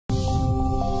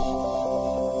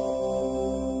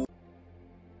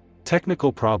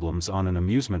Technical problems on an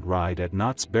amusement ride at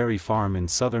Knott's Berry Farm in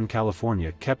Southern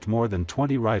California kept more than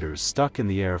 20 riders stuck in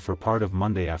the air for part of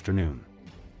Monday afternoon.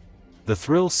 The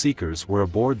thrill seekers were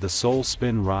aboard the Soul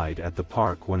Spin ride at the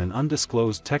park when an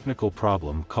undisclosed technical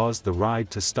problem caused the ride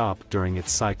to stop during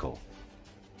its cycle.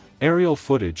 Aerial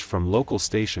footage from local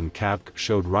station Karabakh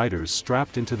showed riders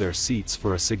strapped into their seats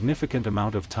for a significant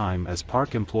amount of time as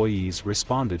park employees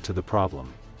responded to the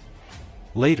problem.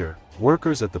 Later,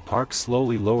 workers at the park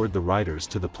slowly lowered the riders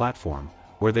to the platform,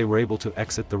 where they were able to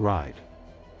exit the ride.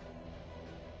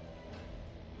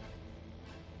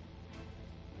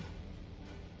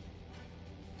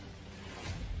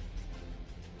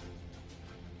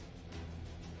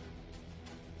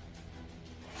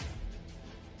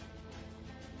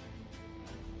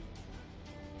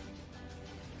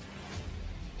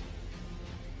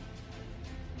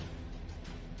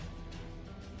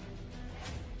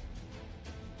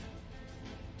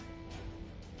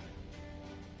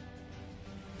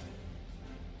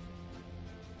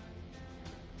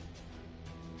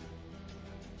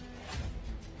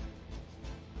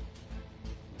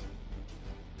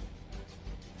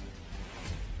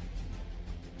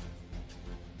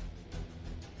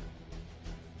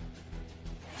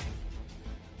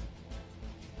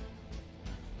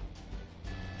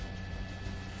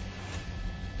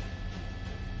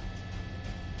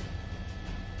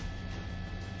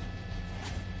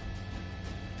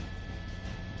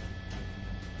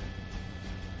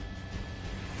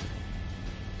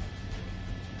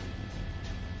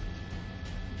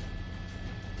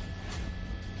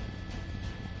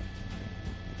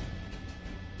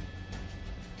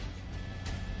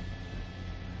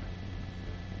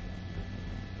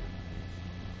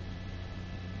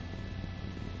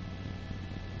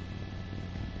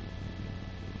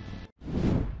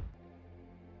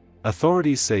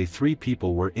 Authorities say 3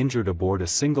 people were injured aboard a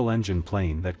single-engine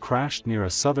plane that crashed near a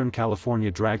Southern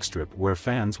California drag strip where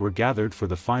fans were gathered for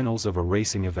the finals of a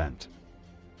racing event.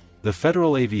 The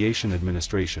Federal Aviation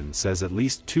Administration says at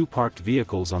least 2 parked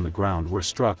vehicles on the ground were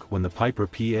struck when the Piper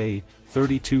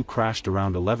PA-32 crashed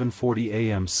around 11:40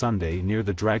 a.m. Sunday near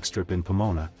the drag strip in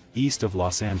Pomona, east of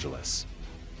Los Angeles.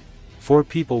 4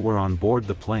 people were on board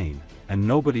the plane, and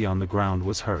nobody on the ground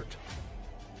was hurt.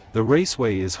 The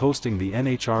raceway is hosting the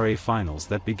NHRA finals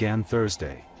that began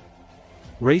Thursday.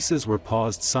 Races were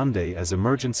paused Sunday as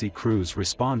emergency crews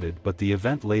responded, but the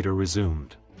event later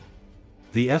resumed.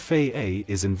 The FAA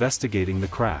is investigating the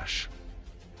crash.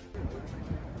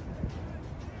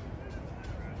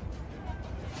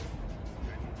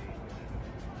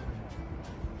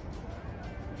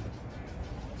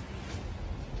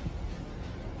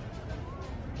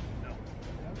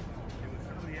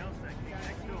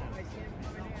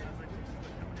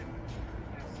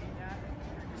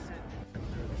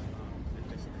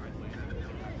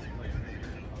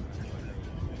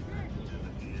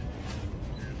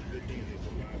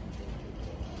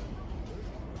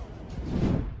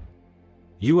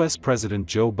 U.S. President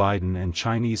Joe Biden and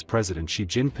Chinese President Xi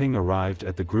Jinping arrived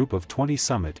at the Group of 20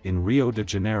 summit in Rio de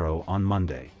Janeiro on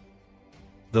Monday.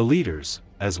 The leaders,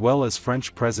 as well as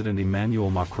French President Emmanuel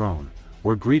Macron,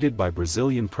 were greeted by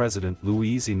Brazilian President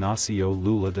Luiz Inácio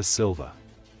Lula da Silva.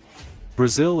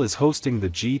 Brazil is hosting the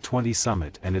G20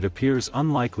 summit, and it appears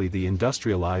unlikely the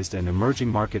industrialized and emerging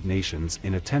market nations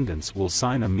in attendance will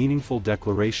sign a meaningful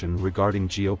declaration regarding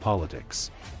geopolitics.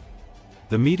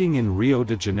 The meeting in Rio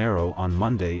de Janeiro on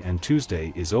Monday and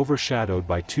Tuesday is overshadowed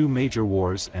by 2 major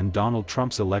wars and Donald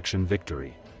Trump's election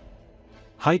victory.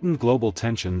 Heightened global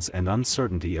tensions and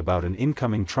uncertainty about an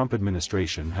incoming Trump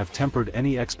administration have tempered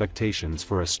any expectations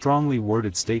for a strongly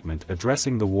worded statement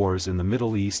addressing the wars in the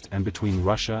Middle East and between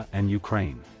Russia and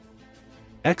Ukraine.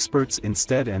 Experts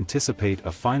instead anticipate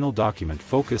a final document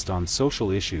focused on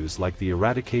social issues like the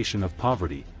eradication of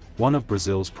poverty, one of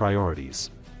Brazil's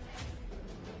priorities.